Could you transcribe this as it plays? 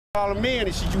calling me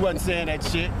and shit, you wasn't saying that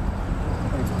shit.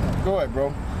 Go ahead,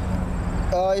 bro.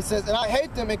 It says, and I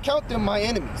hate them and count them my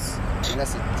enemies. And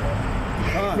that's it.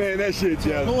 Man, that shit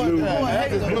just blew me.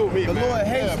 The Lord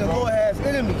hates, the Lord has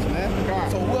enemies,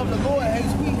 man. So whoever the Lord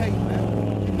hates, we hate,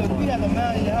 man. Because we have a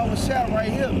man in Yahweh Shah right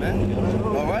here, man.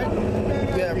 All right?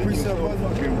 Yeah, precept, brother.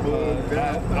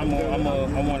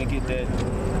 I want to get that.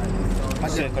 I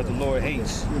said because the Lord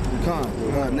hates.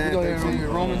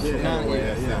 Romans 9.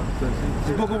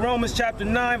 The book of Romans chapter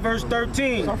 9 verse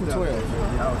 13. Start from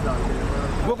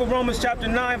 12. Book of Romans chapter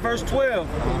 9 verse 12.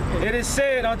 It is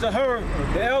said unto her,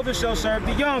 the elder shall serve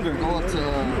the younger. Go up to 10.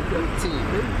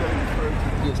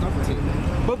 Yeah, start from 10.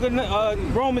 Book of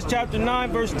Romans chapter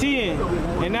 9 verse 10.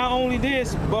 And not only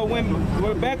this, but when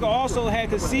Rebekah also had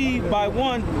conceived by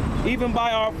one, even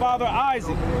by our father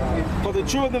Isaac, for the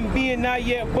children being not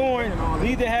yet born,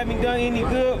 neither having done any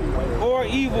good or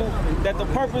evil, that the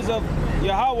purpose of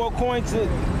Yahweh according to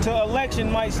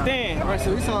election might stand. All right,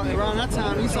 so Esau, around that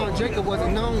time, Esau and Jacob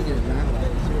wasn't known yet, man.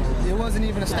 It wasn't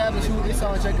even established who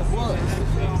Esau and Jacob was.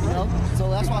 You know? So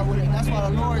that's why the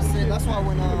Lord said, that's why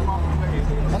when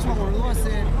the Lord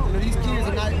said, you know, these kids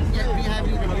are not yet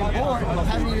haven't even been born,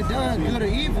 haven't even done good or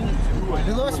evil,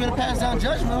 the Lord's going to pass down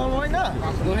judgment on them right now.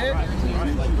 Go ahead.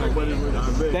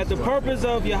 That the purpose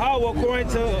of Yahweh according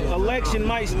to election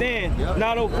might stand,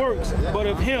 not of works, but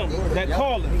of him that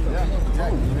calleth.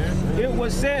 It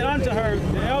was said unto her,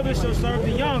 the elder shall serve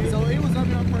the younger. So it was up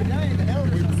in her name, the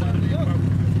elder shall serve the younger.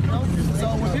 You know? So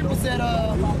when people said,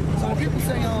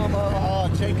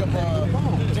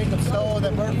 Jacob stole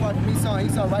that birthright from Esau, and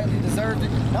Esau rightly deserved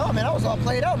it. No, man, that was all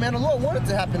played out, man. The Lord wanted it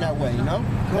to happen that way, you know?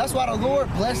 That's why the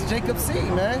Lord blessed Jacob's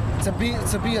seed, man, to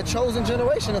be a chosen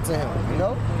generation unto him, you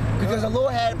know? Because the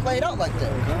Lord had it played out like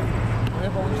that.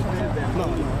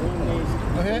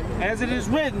 Go ahead. As it is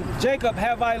written, Jacob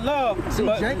have I loved. See,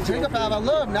 Jacob have I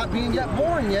loved, not being yet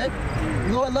born yet.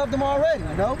 The Lord loved him already,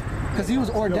 you know? Because he was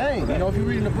ordained. You know, if you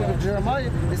read in the book of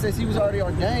Jeremiah, it says he was already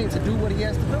ordained to do what he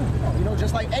has to do. You know,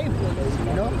 just like Abel.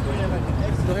 You know?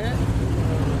 Go ahead.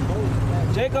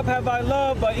 Jacob have I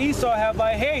loved, but Esau have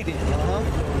I hated.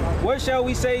 What shall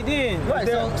we say then? Right.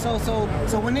 So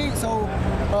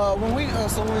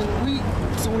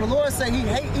when the Lord say he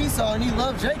hate Esau and he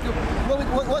loved Jacob,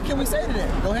 what can we say to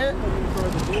that? Go ahead.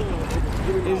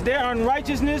 Is there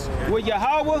unrighteousness with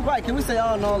Yahweh? Right, can we say,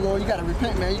 oh no, Lord, you gotta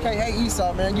repent, man. You can't hate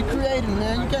Esau, man. You created him,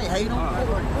 man. You can't hate him.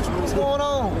 What's going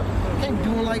on? You can't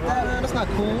do it like that, man. That's not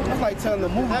cool. That's like telling the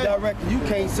movie director, you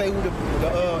can't say who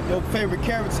your favorite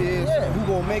character is, who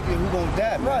gonna make it, who gonna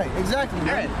die. Man. Right, exactly.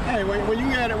 Hey, when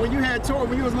you had toys,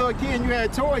 when you was a little kid and you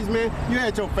had toys, man, you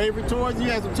had your favorite toys, you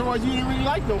had some toys you didn't really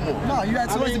like no more. No, you had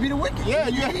toys to be the wicked. Yeah,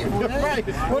 you had evil, man. Right.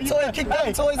 What toy kicked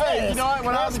out toys ass? You know what?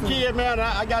 When I was a kid, man,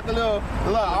 I got the little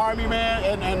army,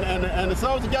 man, and the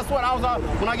soldiers. Guess what?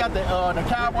 When I got the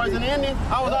Cowboys and the Indians,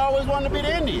 I was always wanting to be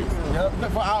the Indians.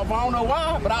 Yep. I don't know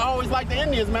why, but I always liked the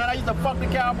Indians, man. I used to fuck the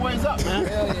Cowboys up, man.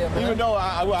 Hell yeah, man. Even though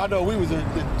I know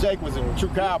Jake was a true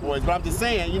Cowboys, but I'm just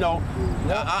saying, you know,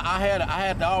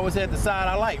 I always had the side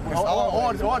I liked,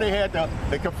 or they had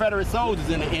the Confederate soldiers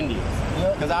in the Indians.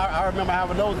 Because I remember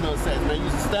having those little sets, man. You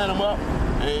used to stand them up.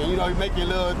 And you know, you make your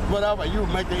little whatever, you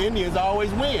make the Indians always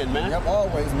win, man. Yep,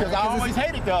 always, man. Because I always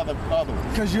hated the other ones.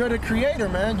 Because you're the creator,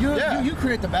 man. You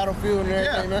create the battlefield and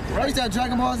everything, man. Right. I used to have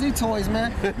Dragon Ball Z toys,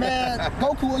 man. Man,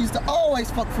 Goku used to always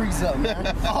fuck Frieza up,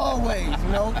 man. Always, you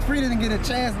know. Frieza didn't get a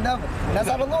chance, never. That's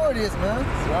how the Lord is, man.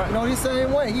 Right. You know, he's the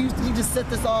same way. He just set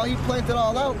this all, he planned it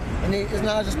all out, and it's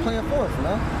now just playing forth, you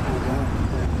know.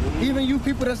 Even you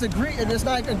people that's not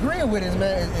agreeing with it,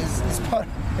 man, it's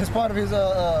part of his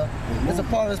it's a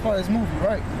part of his movie,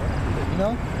 right? You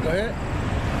know? Go ahead.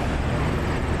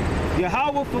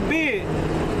 Yahweh forbid.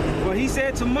 For he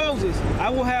said to Moses, I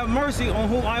will have mercy on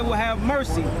whom I will have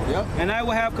mercy, and I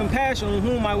will have compassion on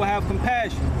whom I will have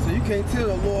compassion. So you can't tell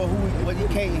the Lord what he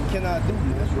can and cannot do.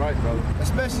 That's right, brother.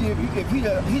 Especially if he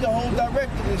the whole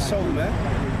director of this show, man.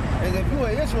 And if you're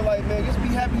an Israelite, man, just be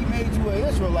happy he made you an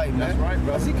Israelite, man. That's right,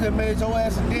 brother. Because he could have made your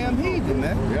ass a damn heathen,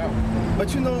 man. Yeah.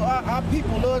 But you know, our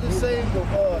people love to say,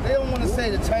 they don't want to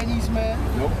say the Chinese man.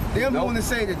 Nope. They don't want to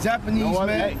say the Japanese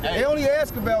man. Hey. They only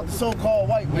ask about the so-called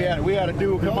white man. We had a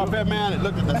dude come up here, man, and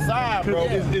looked at the sign, bro.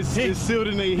 It's sealed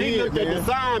in their head, He looked at the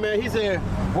sign, man. He said,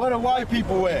 where the white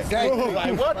people at? Exactly.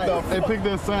 Like, what the They picked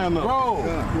that sign up. Bro.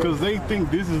 Because they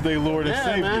think this is their Lord and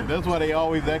Savior. Man. That's why they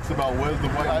always ask about where's the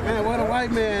white man. Man, where the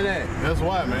white man mad. That's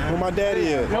why, man. Where my daddy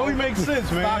is. It only makes sense,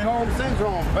 man. Stockholm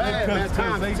syndrome, bad, man. Because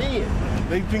Times 10.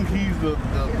 They think he's the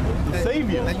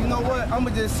savior. And you know what? I'm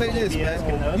gonna just say this,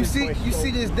 man. You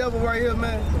see this devil right here,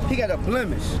 man? He got a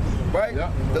blemish, right?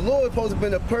 Yeah. The Lord is supposed to be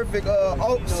the perfect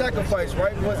sacrifice,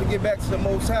 right? He wants to get back to the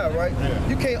Most High, right? Yeah.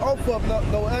 You can't offer up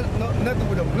nothing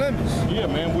with a blemish. Yeah,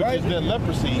 man, which is that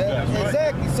leprosy he got, right?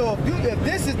 Exactly. So if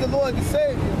this is the Lord and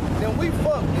Savior, then we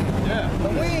fucked. Yeah.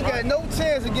 And we ain't got no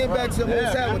chance to get back to the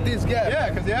Most High with this guy. Yeah,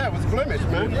 because it was blemish,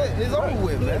 man. Yeah, it's over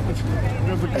with, man.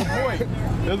 That's a good point.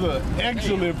 That's an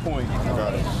excellent point.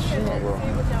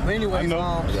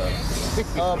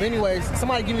 But anyways,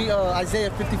 somebody give me Isaiah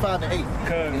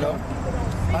 55:8. You know?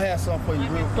 I have something for you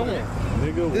real quick.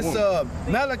 Nigga, This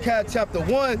Malachi chapter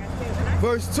 1,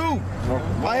 verse 2.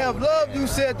 I have loved you,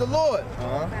 said the Lord.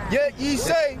 Yet ye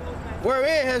say,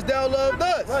 wherein hast thou loved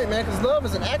us? Right, man, because love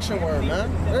is an action word, man.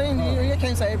 You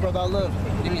can't say, hey, brother, I love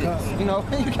you. Give me this. You know,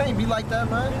 you can't be like that,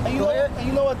 man. And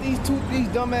you know what? These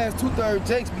dumbass 2/3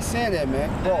 Jakes be saying that, man.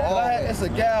 Bro, It's a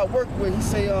guy I work with. He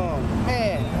say,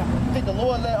 man, I think the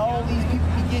Lord let all these people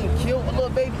be getting killed. A little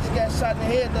baby just got shot in the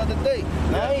head the other day.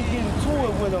 Now, I ain't getting to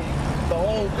it with him the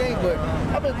whole thing, but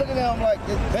I've been looking at him like,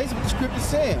 it's basically what the script is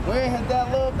saying. Where has thou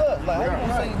loved us? Like, how you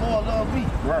gonna say Lord love me?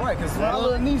 Right, because My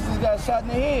little niece just got shot in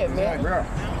the head, man.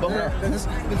 But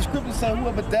the script is saying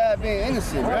whoever died being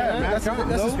innocent, right? That's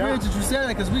weird that you said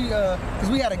that, because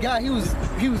we had a guy, he was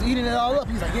eating it all up.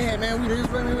 He's like, yeah, man, we this,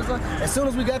 man. He was like, as soon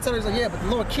as we got to it, he's like, yeah, but the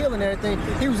Lord killing everything.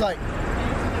 He was like,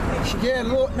 yeah,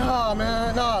 Lord, nah,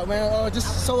 man,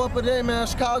 just so up a day, man,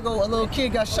 Chicago, a little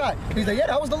kid got shot. He's like, yeah,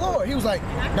 that was the Lord. He was like,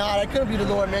 nah, that couldn't be the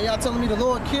Lord, man. Y'all telling me the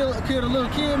Lord killed a little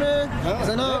kid, man? He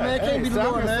said, nah, man, it can't be the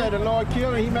Lord, man. Said the Lord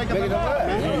killed him, he make it alive,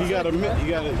 man. he got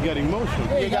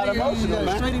emotion. He got emotional,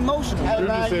 man. Straight emotional. Hey, He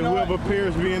man, said you know whoever what?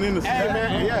 appears being innocent. Hey,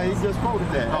 man, yeah, he just quoted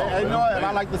that. Hey, you know what?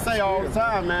 I like to say all the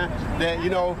time, man, that, you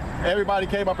know, everybody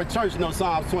came up in church,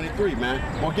 Psalms 23, man.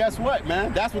 Well, guess what,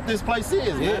 man? That's what this place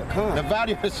is, man. The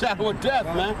valley of the shadow of death,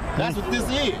 man. That's what this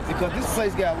is. Because this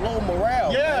place got low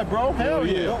morale. Yeah, bro. Hell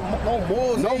yeah. No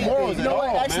morals. No morals You at know what?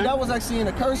 all, Actually, man. that was actually in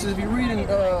the curses. If you read in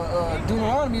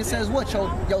Deuteronomy, it says what? Your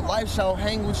life shall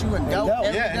hang with you in doubt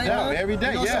every day, man. Every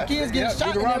day, You know, yeah. some kids getting shot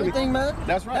and Deuteronomy. everything, man.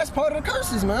 That's right. That's part of the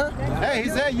curses, man. Hey, he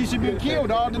said you should be killed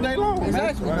all the day long,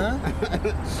 Exactly, man.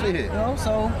 Shit. You know,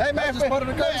 so Hey, man, that's just part of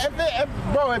the curse.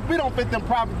 bro, if we don't fit them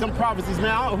prophecies,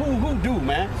 man, who do,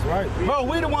 man? That's right. Bro,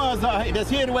 we the ones that's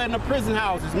hid away in the prison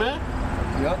houses, man.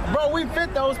 Yep. Bro, we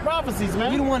fit those prophecies,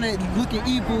 man. We the one that looking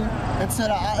evil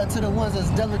to the ones that's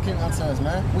delicate unto us,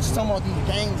 man. Which is talking about these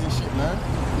gangs and shit, man.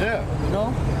 Yeah. You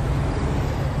know?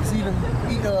 It's even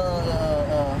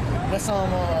that's on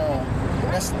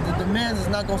that's the man is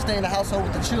not gonna stay in the household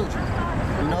with the children.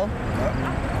 You know?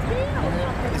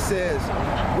 It says,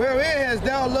 wherein hast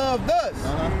thou loved us?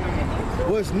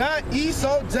 Was not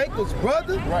Esau Jacob's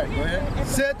brother? Right, go ahead.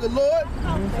 Said the Lord,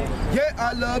 yet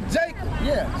I love Jacob.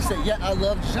 Yeah, he said, yeah, I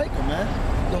love Jacob,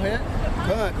 man. Go ahead.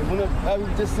 Because I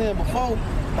was just saying before,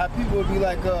 how people would be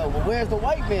like, well, where's the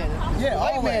white man? Yeah, the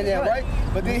white man there, right?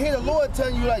 But then here the Lord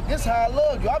telling you like, this how I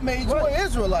love you. I made you an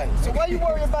Israelite. So why you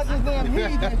worry about this damn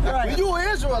heathen? Right. You an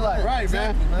Israelite. Right,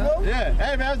 man. You know? Yeah.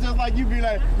 Hey, man, it's just like you be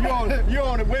like, you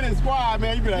on the winning squad,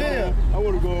 man. You be like, Yeah. oh, I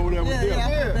want to go over there with them.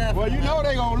 Yeah. Well, you know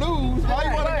they gonna lose. Why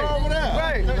you want to go over there?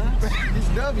 Right. These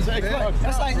dummies, man.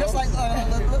 That's like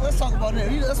let's talk about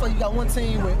it. That's why you got one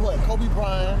team with what? Kobe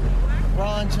Bryant,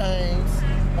 Ron James,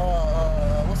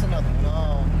 what's another one?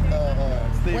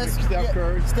 Steph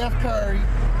Curry. Steph Curry,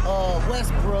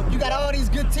 Westbrook. You got all these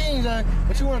good teams,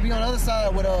 but you want to be on the other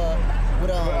side with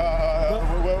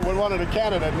one of the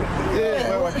Canada,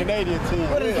 Canadian teams.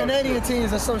 What are the Canadian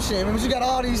teams or some shit? But you got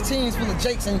all these teams full of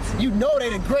Jakes, and you know they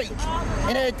the great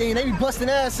and everything. They be busting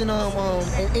ass in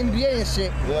NBA and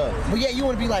shit. Yeah. But yeah, you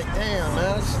want to be like, damn,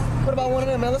 man. What about one of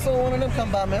them, man? Let's let one of them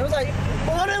come by, man. It was like,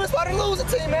 well, one of them is about to lose a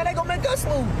team, man. They gonna make us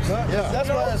lose. Yeah. That's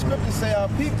why the scriptures say our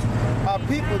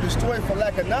people destroyed for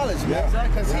lack of knowledge, man.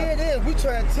 Because here it is, we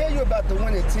trying to tell you about the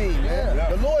winning team, man. Yeah.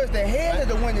 The Lord is the head of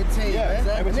the winning team, Yeah, man.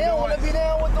 exactly. And they don't want to be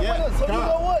down with the winners. So you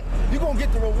know what? You're going to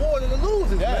get the reward of the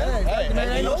losers, Yeah. man. Exactly, Hey, man.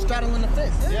 hey, Ain't no you know- straddling the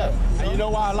fence. Yeah. And you know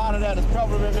why a lot of that is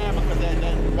prevalent, man? Because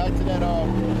back to that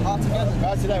All together.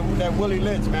 back to that Willie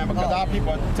Lynch, man. Because our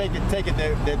people take it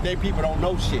that they people don't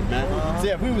know shit, man. See,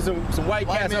 if we was some white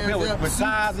cats up here with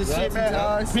ties and shit, man,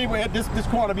 ties. people this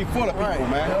corner be full of people, Right.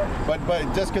 man.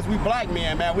 But just because we black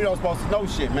men, man, we don't supposed to know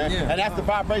shit, man. Yeah. And that's the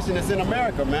vibration that's in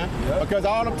America, man. Because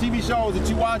all them TV shows that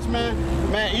you watch, man,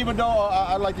 even though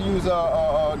I like to use the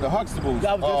Huxtables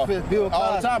That was just Bill all the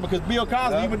Cosby. time, because Bill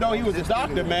Cosby, even though he was a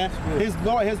doctor, man, his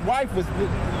wife was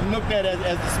looked at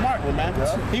as the smart one, man.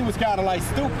 Yeah. He was kind of like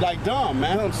stupid, like dumb,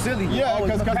 man. Dumb, silly. Yeah,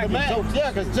 because the man,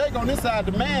 because Jake on this side,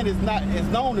 the man is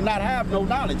known to not have no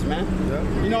knowledge, man.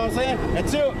 Yeah. You know what I'm saying?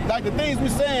 Until like the things we're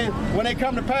saying when they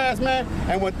come to pass, man,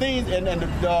 and when things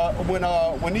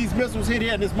when these missiles hit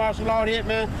here and this martial law hit,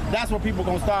 man, that's when people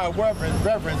gonna start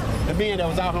reverence the men that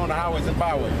was out on the highways and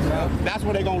byways. Yeah. That's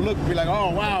when they gonna look and be like,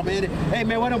 oh wow, man, hey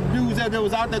man, what them dudes that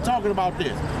was out there talking about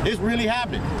this? It's really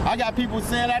happening. I got people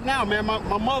saying that now, man. My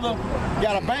mother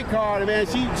got a bank card, man.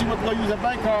 She went to go use her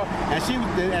bank card,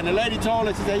 and the lady told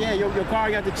her, she said, yeah, your car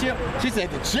got the chip. She said,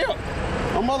 the chip?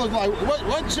 My mother's like,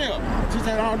 what chip? She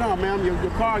said, oh no, ma'am, your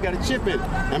car got a chip in it.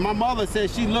 And my mother said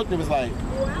she looked and was like,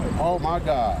 oh my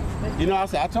God. You know, I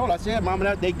told her, I said,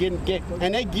 Mama, they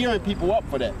and they gearing people up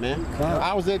for that, man.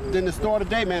 I was in the store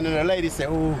today, man, and the lady said,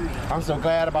 oh, I'm so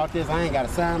glad about this. I ain't got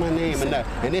to sign my name and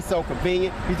nothing. And it's so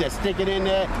convenient. You just stick it in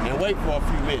there and wait for a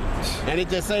few minutes. And it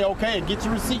just say, okay, and get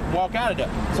your receipt and walk out of there.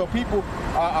 So people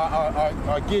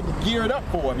are getting geared up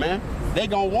for it, man. They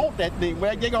gonna want that thing,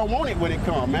 man. They gonna want it when it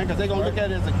comes, man, because they gonna look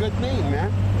at it as a good thing, man.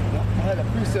 I had a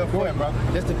precept for you, bro.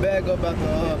 Just to bag up about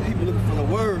the people looking for the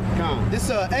word.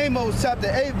 This Amos chapter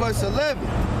 8, verse 11.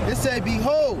 It say,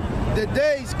 behold, the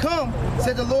days come,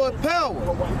 said the Lord power,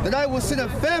 that I will send a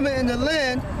famine in the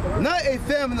land, not a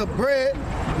famine of bread,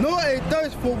 nor a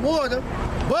thirst for water,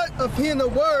 but of hearing the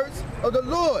words of the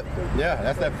Lord. Yeah,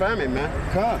 that's that famine, man.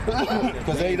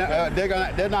 Because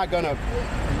they're not gonna.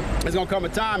 It's gonna come a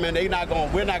time, man. We're not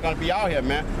gonna be out here,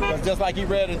 man. Because just like he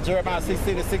read in Jeremiah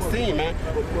 16:16, man.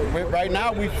 Right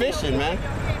now we fishing, man.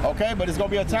 Okay, but it's gonna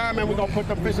be a time, man. We're gonna put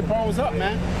the fishing poles up,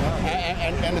 man.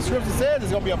 And the scripture says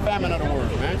it's gonna be a famine of the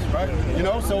word, man. Right. You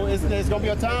know, so it's gonna be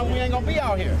a time we ain't gonna be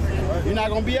out here. You're not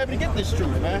gonna be able to get this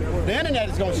truth, man. The internet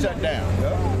is gonna shut down.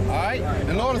 All right,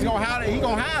 the Lord is gonna hide. He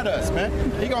gonna hide us, man.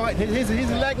 He's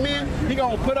elect men. He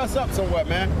gonna put us up somewhere,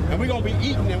 man. And we're gonna be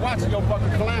eating and watching your fucking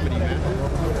calamity, man.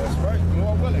 That's right.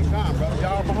 Lord willing, come, brother.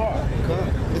 Y'all my heart.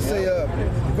 It say,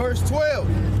 verse 12,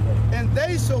 and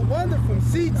they shall wander from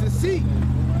sea to sea,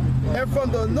 and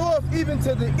from the north even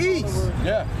to the east.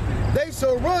 Yeah. They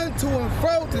shall run to and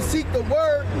fro to seek the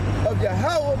word of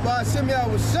Yahweh by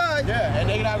Shai. Yeah, and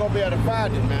they not gonna be able to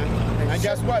find it, man. And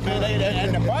guess what, man?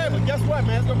 And the Bible, guess what,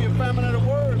 man? It's gonna be a famine of the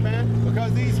word, man.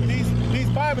 Because these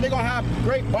Bible, they're gonna have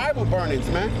great Bible burnings,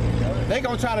 man. They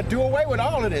gonna try to do away with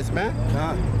all of this, man.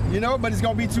 You know, but it's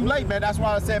gonna be too late, man. That's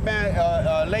why I said,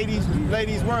 man,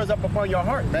 ladies' words up upon your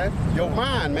heart, man. Your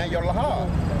mind, man, your lahar.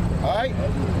 All right,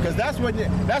 because that's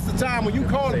the time when you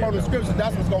call upon the scriptures.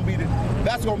 That's what's gonna be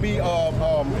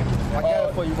I got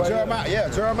it for you right Jeremiah. here.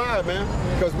 Yeah, Jeremiah, man.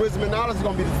 Because wisdom and knowledge is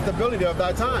gonna be the stability of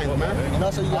thy times, man. And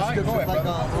also you got scriptures like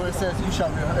where it says, "You shall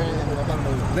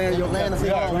rehearse the land of you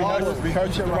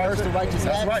shall rehearse the righteous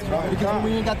acts." Right. Because when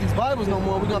we ain't got these Bibles no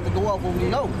more, we gonna have to go off what we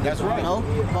know. That's right. You know,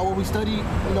 about what we study.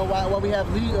 You know, while we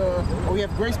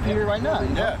have grace period right now. You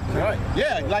know? Yeah, right.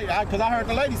 Yeah, like because I heard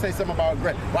the lady say something about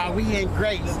grace. While we in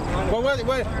grace, well,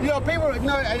 you know, people, you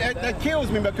know, that kills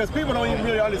me because people don't even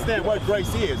really understand what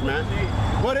grace is, man.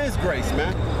 What is grace,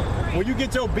 man? When you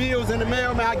get your bills in the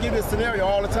mail, man, I give this scenario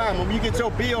all the time. When you get your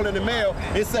bill in the mail,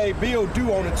 it say bill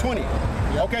due on the 20th.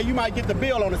 Okay, you might get the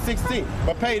bill on the 16th,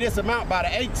 but pay this amount by the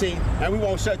 18th, and we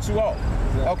won't shut you off.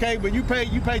 Okay, but you pay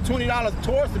 $20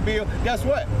 towards the bill. Guess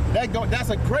what? That's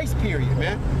a grace period,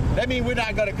 man. That means we're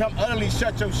not gonna come utterly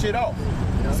shut your shit off.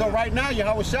 So right now,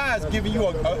 Yahweh Shai is giving you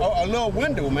a little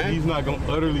window, man. He's not gonna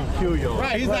utterly kill you.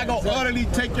 Right, he's not gonna utterly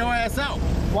take your ass out.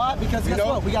 Why? Because guess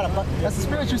what? We gotta. That's the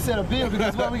spiritual set of bill.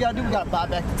 Because what we gotta do, we gotta buy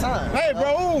back the time. Hey,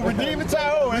 bro, redeem the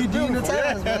time. Redeem the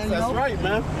times, man. That's right,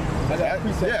 man. I got a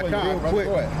precept for you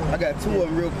real quick. I got two of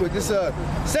them real quick. This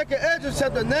 2nd Ezra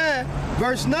chapter 9,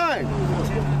 verse 9.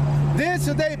 Then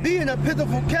shall they be in a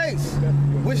pitiful case,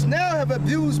 which now have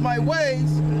abused my ways,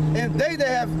 and they that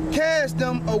have cast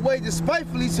them away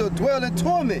despitefully shall dwell in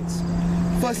torments.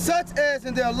 For such as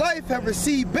in their life have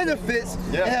received benefits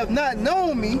and have not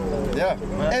known me,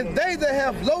 and they that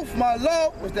have loathed my law,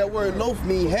 which that word loaf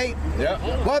mean hate,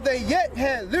 while they yet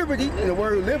had liberty, and the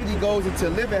word liberty goes into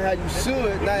living how you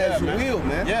should, not as you will,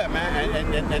 man. Yeah, man,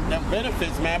 and them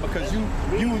benefits, man, because you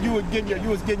was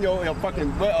getting your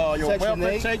fucking your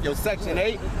welfare check, your Section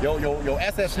 8, your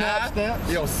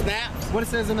SSI, your snaps. What it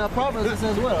says in Proverbs, it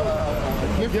says what?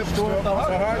 A gift store of the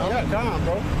heart. Yeah, come on,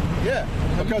 bro. Yeah,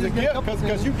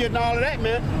 because you getting all of that,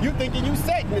 man. You thinking you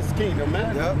set in this kingdom,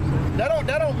 man. That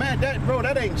don't, man.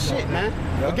 That ain't shit, man.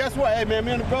 But guess what? Hey, man,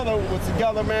 me and the brother was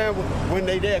together, man. When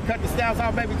they cut the stamps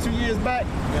off maybe 2 years back,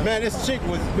 man, this chick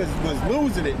was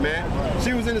losing it, man.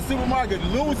 She was in the supermarket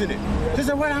losing it. She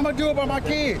said, "What am I gonna do about my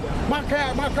kid? My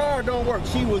car don't work."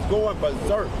 She was going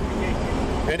berserk.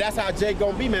 And that's how Jake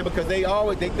gonna be, man, because they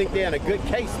think they're in a good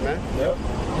case, man. Yep.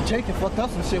 Jake can fucked up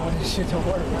some shit when this shit don't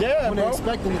work. Yeah, when bro. they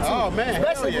expecting it to. Oh man,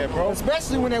 especially, hell yeah, bro.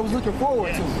 Especially when they was looking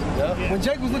forward to it. Yeah. When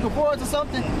Jake was looking forward to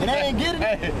something and they ain't getting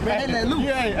it, man, they let loose.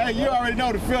 Hey, you already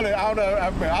know the feeling. I don't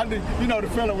know. You know the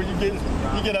feeling when you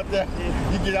get up there,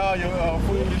 you get all your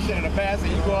food and shit in the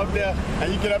basket. You go up there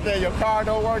and you get up there, your car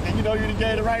don't work, and you know you done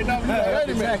gave the right number. Like, wait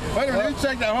a minute, let me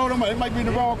check that. Hold on, it might be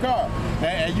the wrong car.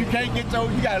 And you can't get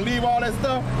you gotta leave all that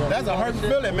stuff. That's a hurting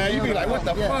feeling, man. You be like, what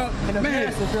the fuck,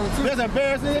 man? That's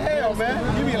embarrassing as hell,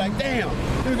 man. You be like, damn.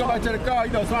 You go back to the car,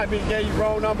 you know somebody gave you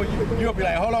wrong number. You'll be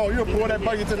like, hold on, you'll pull that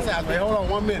buggy to the side. Like, hold on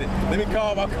 1 minute. Let me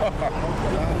call my car.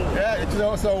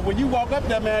 Yeah, so when you walk up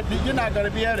there, man, you're not gonna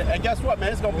be at it. And guess what,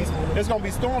 man? It's gonna be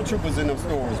stormtroopers in them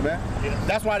stores, man.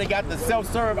 That's why they got the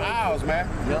self-serve aisles, man.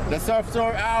 The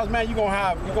self-serve aisles, man. You gonna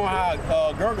have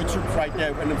Gurgle troops right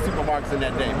there in the supermarkets in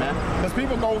that day, man. Because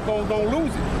people gonna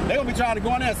lose it. They gonna be trying to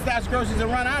go in there and stash groceries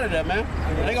and run out of there, man.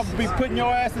 They gonna be putting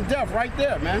your ass to death right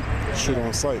there, man. Shit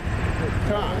on sight.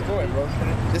 Come on, go ahead, bro.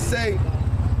 It say,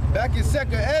 back in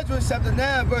 2nd Ezra chapter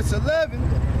 9, verse 11,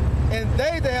 and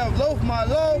they that have loathed my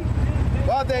law,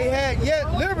 while they had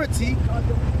yet liberty,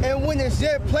 and when his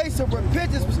yet place of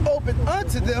repentance was opened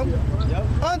unto them,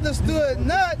 understood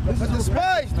not, but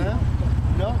despised it.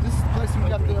 You know, this is the place you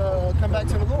have to come back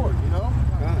to the Lord, you know?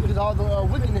 Because all the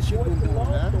wickedness you've been doing,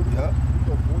 man.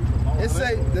 It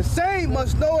say, the same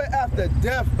must know it after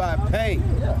death by pain.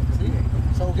 Yeah, see?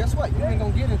 So guess what? You ain't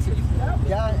gonna get until you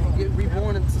die and get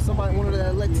reborn into somebody, one of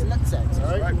the nut-sacks,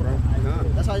 all right, bro?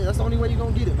 That's the only way you're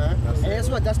gonna get it, man. And guess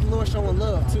what? That's the Lord showing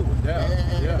love, too.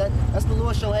 That's the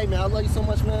Lord showing, hey, man, I love you so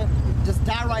much, man. Just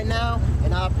die right now,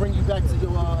 and I'll bring you back to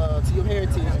your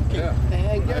heritage and kingdom.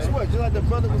 And guess what? Just like the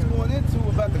brother was going into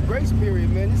about the grace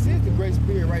period, man. This is the grace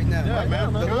period right now. Yeah,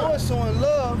 man. The Lord showing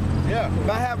love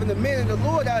by having the men of the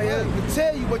Lord out here to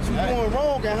tell you what you're doing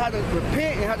wrong and how to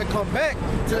repent and how to come back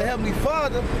to the Heavenly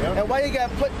Father. And why you got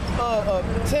to put a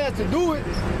chance to do it,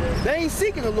 they ain't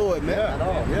seeking the Lord, man. At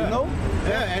all. You know?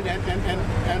 Yeah,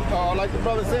 and like the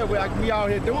brother said, we out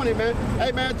here doing it, man.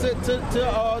 Hey, man, to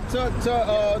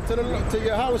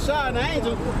Yahweh Shai and the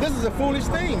angels, this is a foolish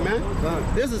thing, man.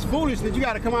 This is foolish that you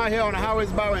got to come out here on the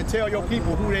highways about and tell your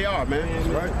people who they are, man.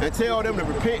 And tell them to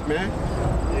repent, man.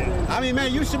 I mean,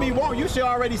 man, you should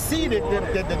already see the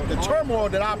turmoil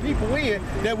that our people in,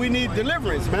 that we need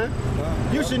deliverance, man.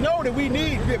 You should know that we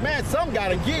need, man, some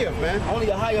gotta give, man. Only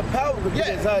a higher power could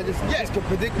just can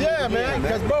predict. Yeah, man,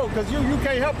 because you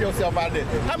can't help yourself out there.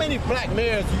 How many black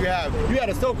mayors do you have? You had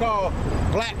a so-called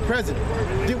black president.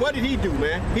 What did he do,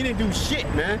 man? He didn't do shit,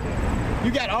 man.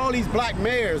 You got all these black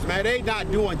mayors, man. They not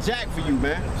doing jack for you,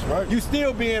 man. That's right. You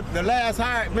still being the last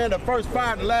hired, man, the first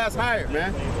fired, the last hired,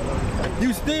 man.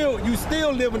 You still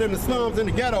living in the slums and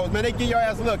the ghettos, man. They give your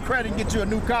ass a little credit and get you a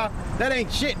new car. That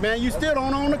ain't shit, man. You still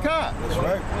don't own the car. That's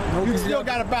right. You still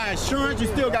gotta buy insurance. You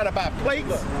still gotta buy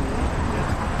plates.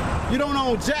 You don't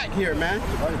own jack here, man.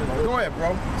 Go ahead,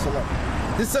 bro.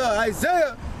 This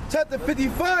Isaiah chapter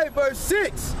 55, verse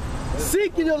 6.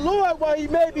 Seeking the Lord while he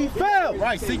may be found.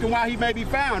 Right, seeking while he may be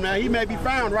found. Now, he may be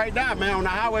found right now, man, on the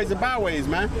highways and byways,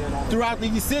 man. Throughout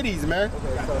these cities, man.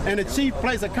 And the chief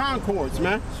place of concords,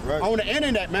 man. Right. On the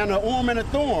internet, man, the Orm and the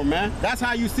Thorn, man. That's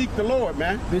how you seek the Lord,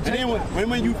 man. And then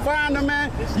when you find them,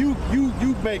 man, you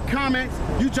make comments.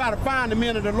 You try to find the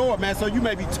men of the Lord, man, so you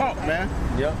may be taught, man.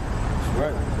 Yep.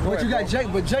 Right. But you got Jake,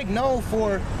 but Jake known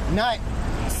for not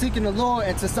seeking the Lord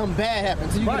until something bad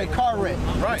happens, until you get a car wreck,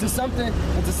 until something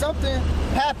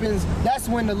happens. That's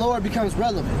when the Lord becomes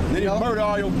relevant. Then you murder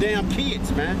all your damn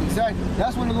kids, man. Exactly.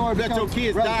 That's when the Lord becomes relevant. Let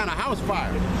your kids die in a house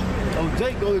fire. Oh,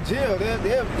 Jake go to jail.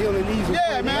 They're dealing these.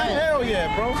 Yeah, man. Hell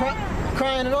yeah, bro.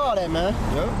 Crying and all that, man.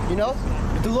 Yeah. You know.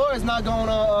 But the Lord is not going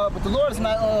to. But the Lord is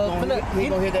not. He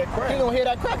gonna hear that cry. He gonna hear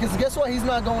that cry. Cause guess what? He's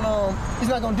not going to. He's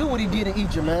not going to do what he did in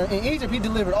Egypt, man. In Egypt, he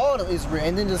delivered all of Israel,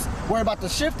 and then just worry about the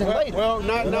shifting later. Well,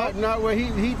 not where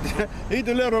he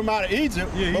delivered them out of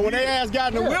Egypt. Yeah, but when they ass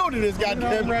got in the wilderness,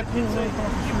 goddamn.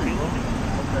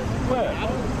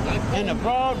 In the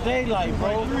broad daylight,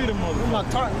 bro.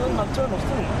 Nocturnals too.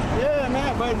 Yeah,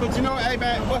 man. But you know, hey,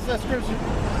 man, what's that scripture?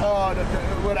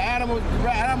 With the animals,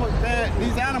 man,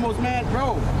 these animals, man,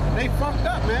 bro, they fucked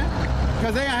up, man,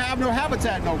 because they don't have no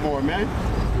habitat no more, man.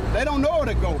 They don't know where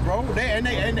to go, bro. They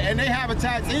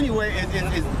habitats anyway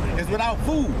is without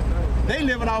food. They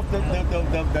living off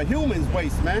the humans'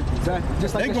 waste, man. Exactly.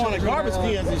 Just like they going to garbage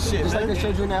cans and shit, just man. like they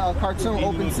showed you in that cartoon,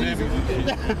 Open Season.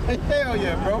 Hell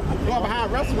yeah, bro. Going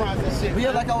behind restaurants and shit.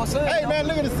 Yeah, like I was saying. Hey, man,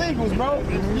 look at the seagulls, bro.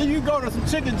 You go to some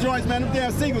chicken joints, man, them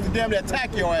damn seagulls will damn near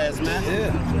attack your ass, man.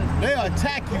 Yeah. They'll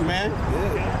attack you, man.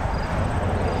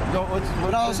 Yeah.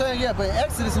 But I was saying, yeah, but in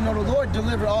Exodus, you know, the Lord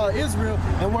delivered all of Israel,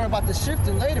 and we're about to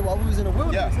shifting later while we was in the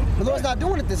wilderness. Yeah. The Lord's not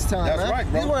doing it this time, That's man.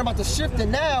 right, bro. He's worrying about the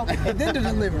shifting now and then the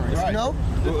deliverance, Right. you know?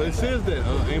 Well, it says that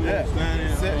Amos 9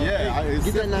 and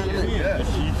Get that 9 and 8. yeah.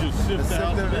 He just shift the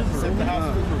house of Israel. Sift the house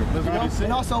of Israel. That's what he said.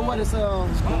 And also what is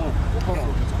Hold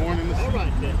on. It's corn in the sea. All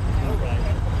right then. All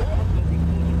right.